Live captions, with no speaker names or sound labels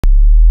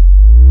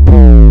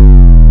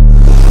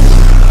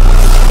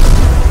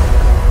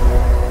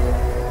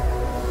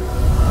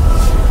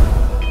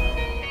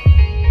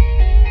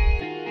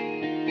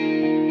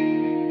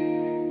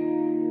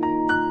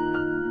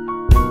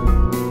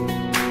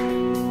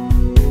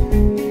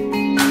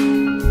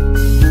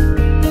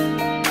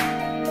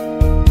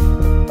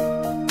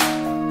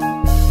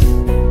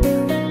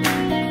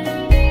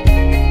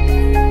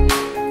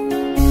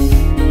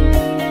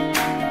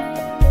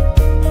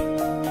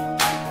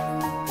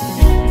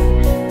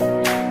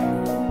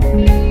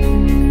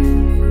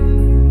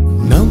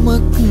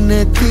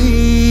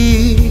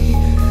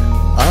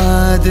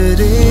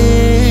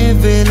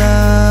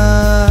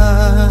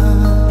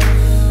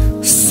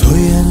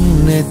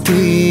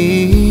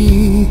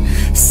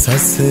स्मृति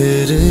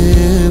ससर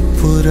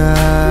पुरा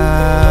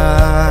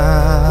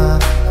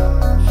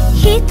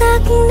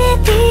हितक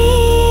नेते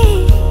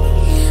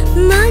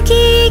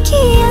मागे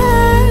किया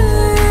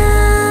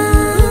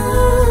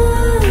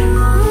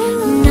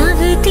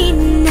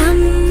नवतिन्नम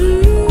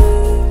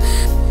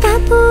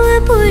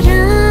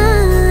पपुपुरा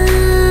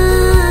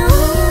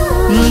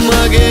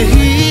मगे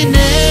ही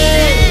ने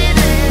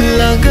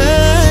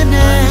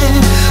लगने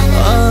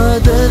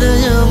आदर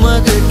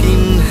मग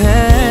किन है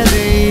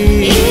रे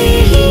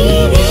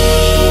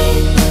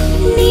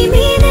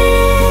निमिरे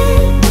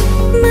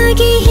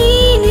मगे ही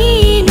ने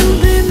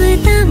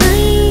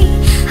नुबमतमई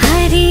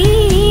हरे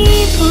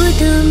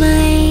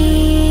पुदुमई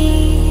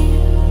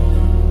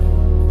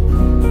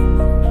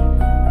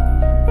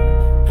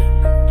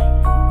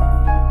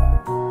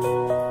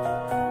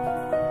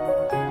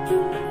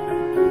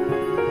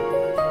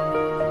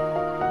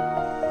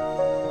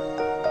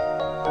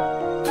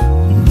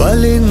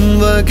बलिन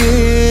वगे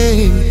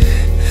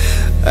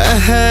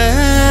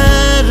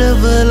अहर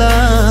बला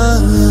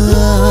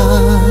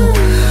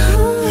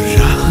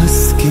रास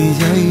की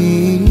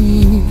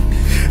जाई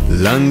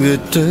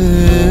लंगट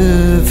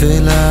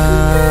वेला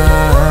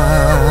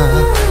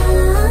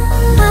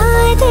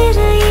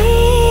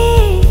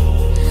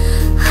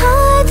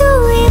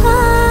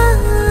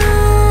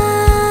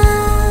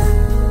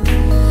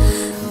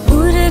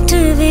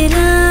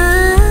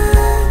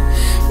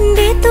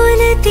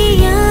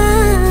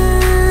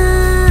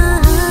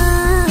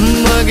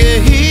मगे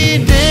ही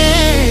दे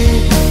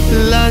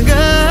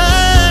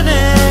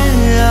लगने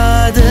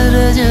आदर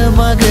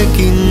मग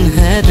किन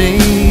है रे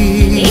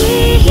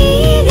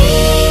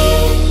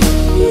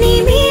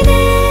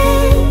निमिरे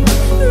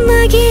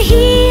मगे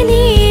ही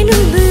ने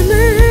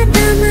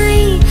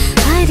नुबमतमई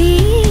हरे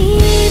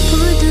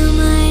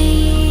पुदुमई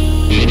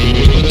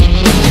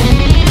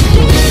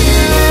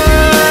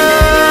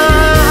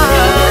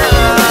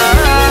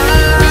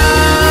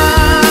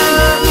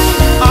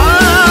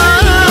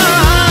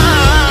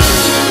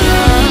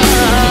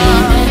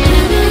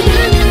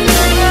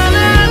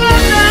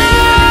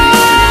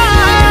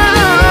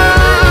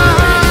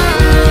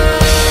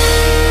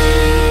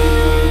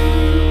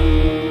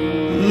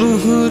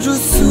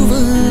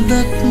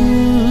रुसुवदक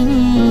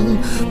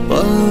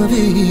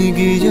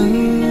पावेगिया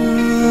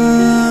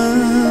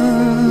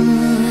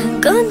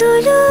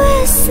कंदुलु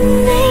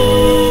इसने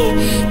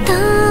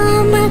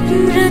तामत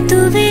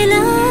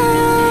रतुवेला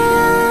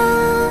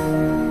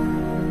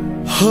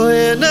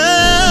होए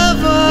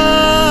नवा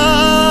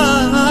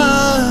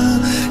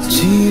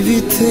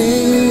जीविते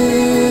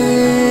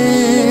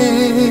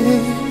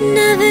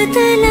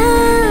नवतला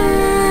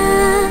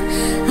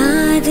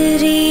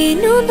आदरे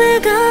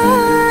नुबगा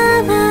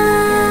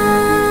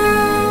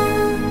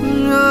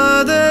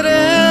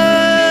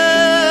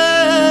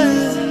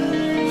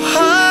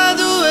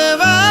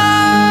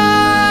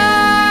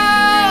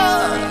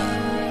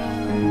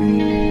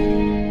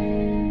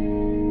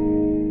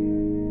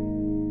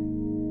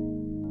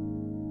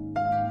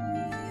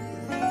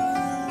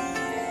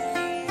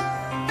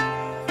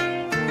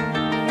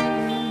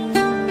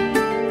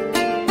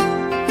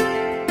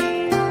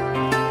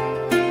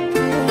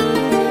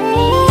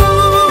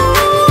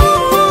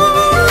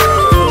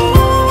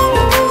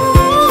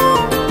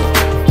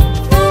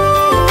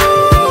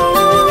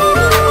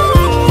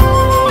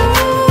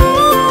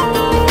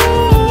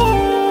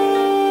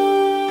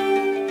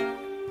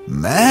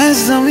मैं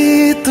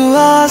ज़मीं तू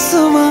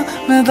आसमां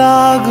मैं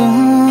दाग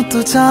हूँ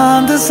तू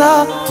चांद सा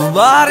तू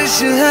बारिश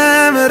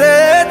है मेरे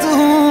तू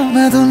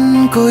मैं धुन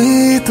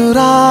कोई तू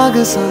राग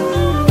सा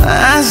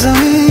मैं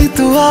ज़मीं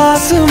तू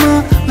आसमां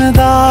मैं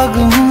दाग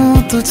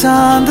हूँ तू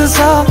चांद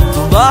सा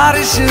तू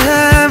बारिश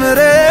है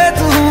मेरे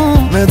तू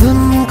मैं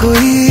धुन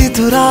कोई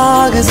तू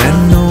राग सा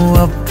मैनू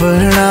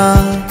अपना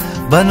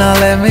बना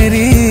ले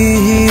मेरी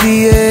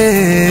हीरिए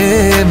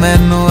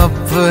मैनू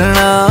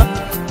अपना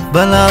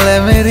बना ले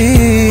मेरी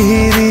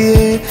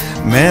हीरिए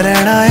मैं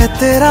रहना है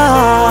तेरा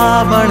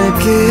बन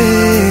के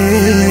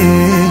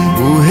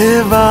बूहे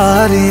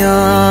बारियां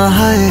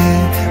है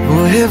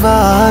बूहे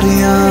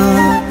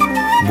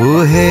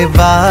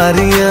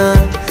बारियां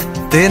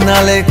ते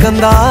नाले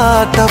कंधा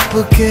टप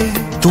के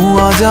तू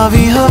आ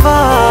जावी हवा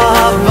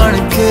बन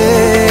के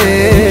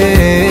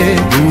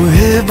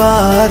बूहे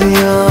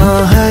बारियां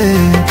है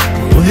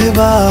बूहे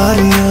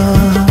बारियां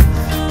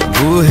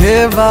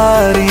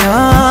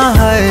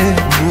है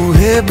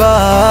बूहे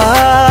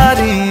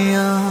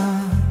बारियां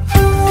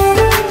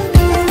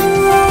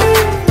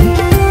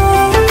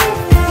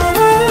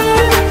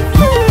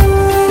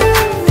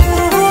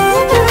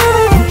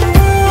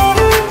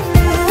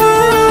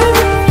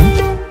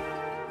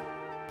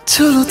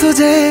छू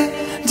तुझे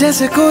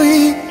जैसे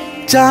कोई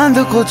चांद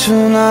को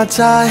छूना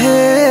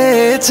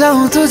चाहे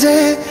चाहूं तुझे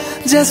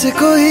जैसे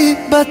कोई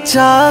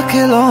बच्चा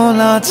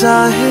खिलौना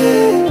चाहे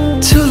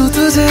छू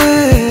तुझे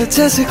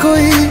जैसे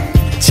कोई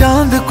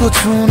चांद को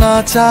छूना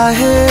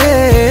चाहे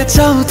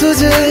चाहूं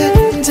तुझे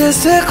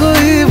जैसे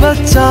कोई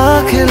बच्चा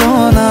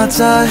खिलौना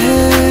चाहे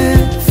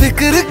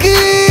फिक्र की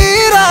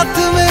रात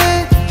में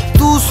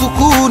तू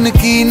सुकून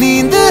की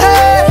नींद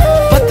है,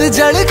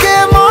 पतझड़ के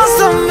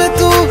मौसम में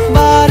तू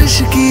बारिश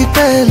की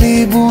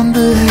पहली बूंद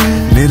है।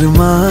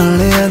 निर्माण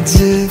अज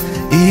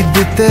ईद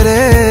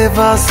तेरे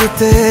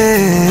वास्ते,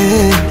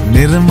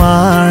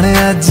 निर्माण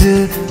अज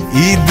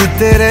ईद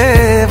तेरे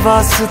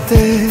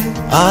वास्ते,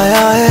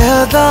 आया है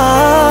अदा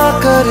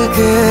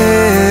करके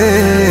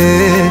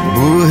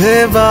बूहे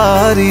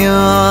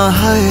बारियां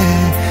है,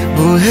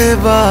 बूहे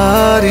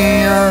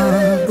बारियां,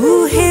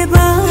 बूहे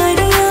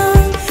बारियां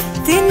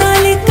ते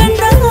नाल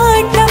कंधा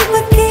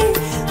टपके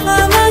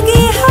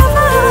आवांगी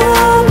हवा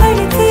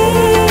बनके।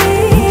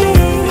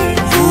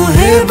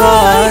 बूहे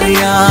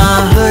बारियां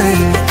है,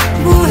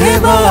 बूहे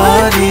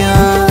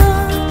बारियां,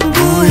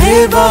 बूहे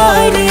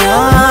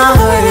बारियां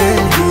है,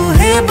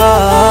 बूहे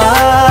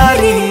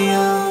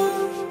बारियां।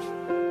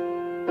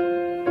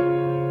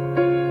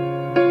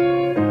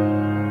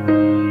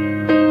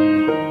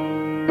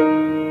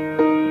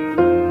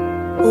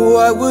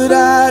 What would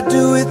I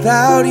do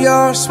without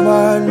your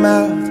smart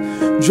mouth,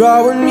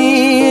 drawing me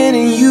in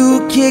and you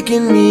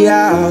kicking me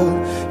out?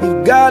 You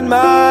got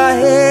my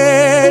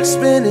head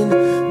spinning,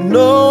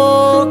 no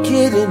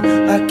kidding,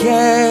 I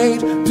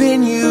can't pin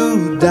you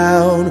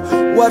down.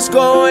 What's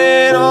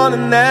going on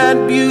in that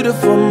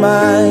beautiful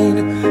mind?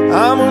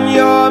 I'm on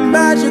your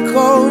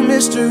magical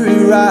mystery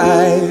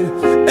ride,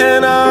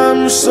 and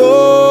I'm so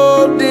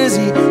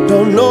dizzy,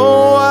 don't know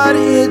what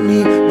hit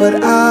me, but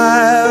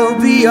I'll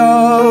be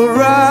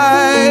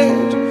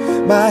alright.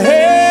 My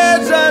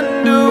head's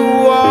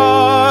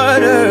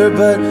underwater,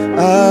 but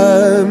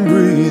I'm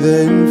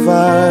breathing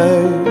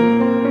fine.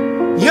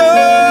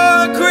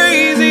 You're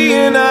crazy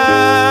and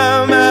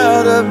I'm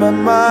out of my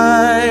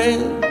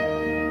mind,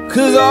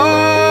 'cause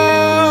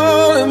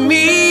all of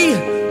me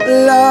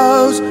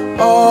loves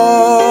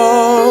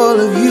all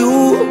of you.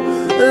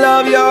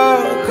 Love your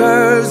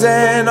curves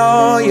and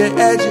all your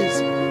edges,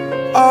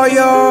 all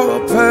your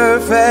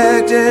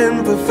perfect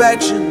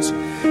imperfections.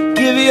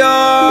 Give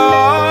your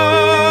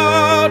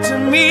all to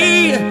me,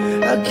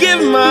 I'll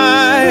give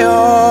my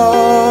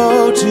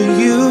all to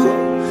you.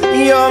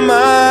 You're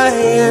my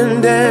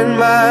end and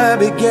my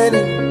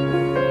beginning.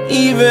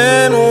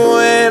 Even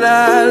when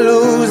I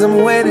lose, I'm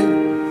winning,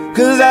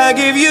 'cause I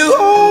give you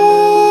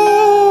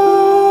all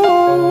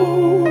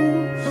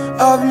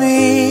of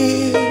me,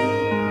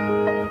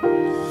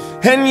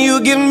 and you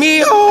give me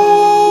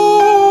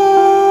all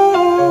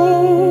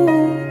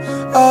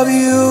of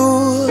you.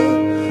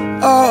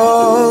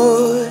 Oh,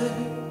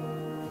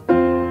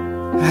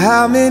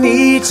 how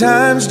many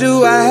times do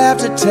I have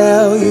to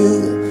tell you,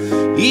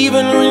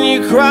 even when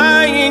you're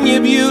crying,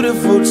 you're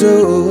beautiful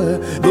too.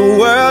 The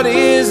world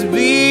is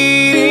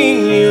beating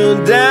you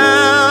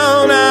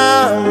down,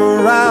 I'm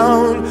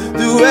around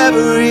through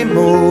every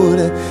mood.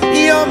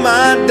 You're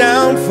my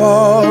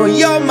downfall,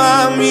 you're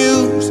my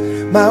muse,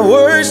 my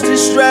worst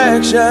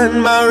distraction,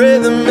 my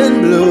rhythm and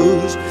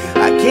blues.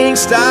 I can't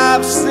stop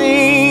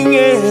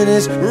singing,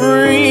 it's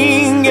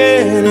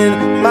ringing in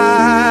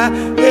my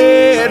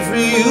head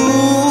for you.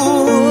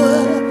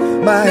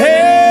 My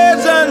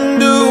head's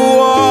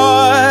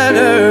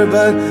underwater,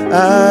 but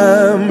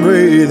I'm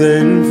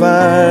breathing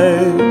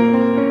fine.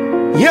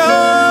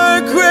 You're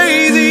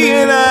crazy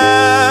and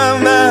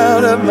I'm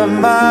out of my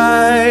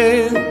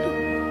mind,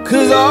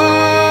 'cause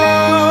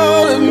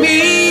all of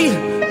me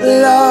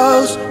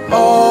loves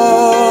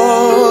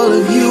all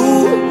of you.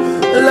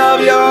 Love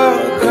your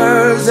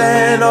curves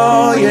and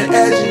all your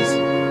edges,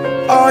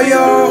 all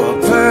your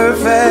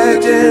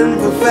perfect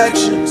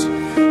imperfections.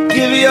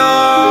 Give your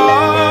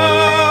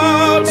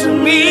all to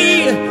me,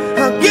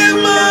 I'll give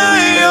my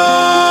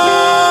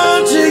all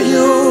to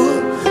you.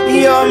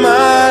 You're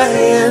my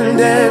end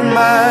and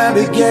my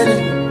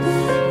beginning.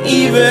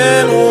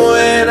 Even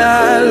when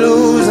I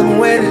lose, I'm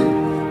winning,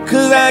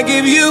 'cause I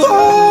give you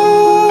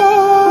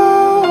all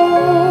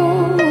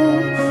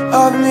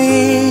of me,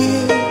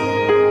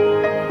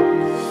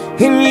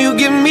 and you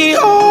give me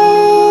all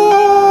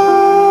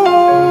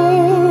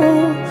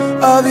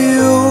of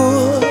you.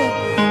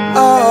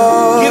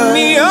 Oh, give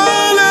me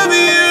all of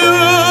you.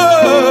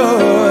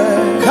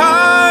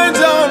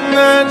 Cards on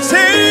the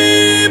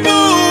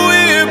table,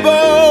 we're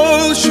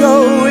both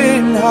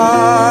showing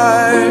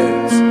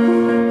hearts,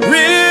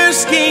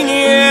 risking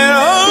it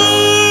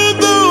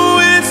although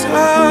it's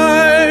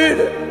hard,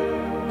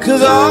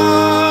 'cause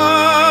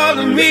all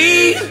of me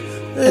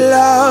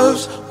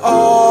loves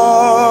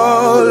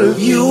all of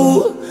you.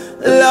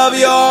 Love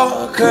your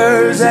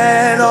curves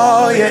and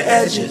all your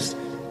edges,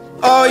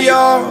 all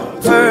your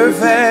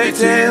perfect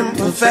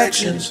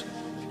imperfections.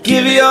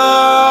 Give your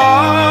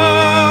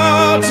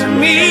all to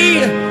me,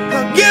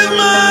 I'll give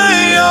my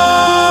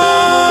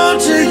all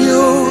to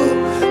you.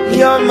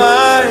 You're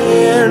my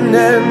end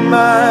and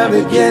my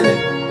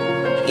beginning.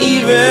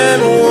 Even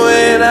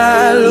when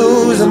I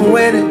lose, I'm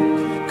winning,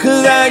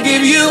 'cause I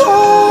give you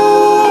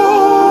all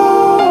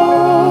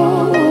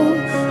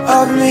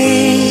of me,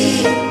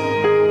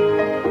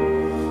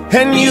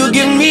 and you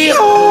give me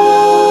all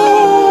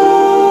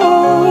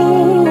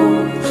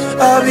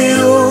of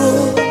you.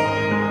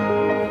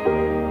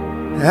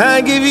 I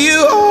give you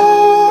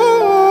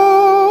all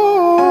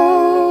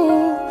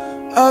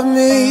of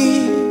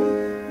me,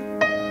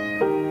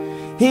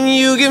 and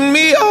you give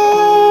me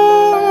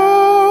all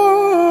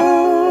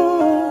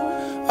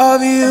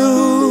of you.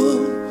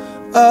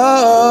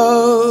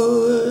 Oh.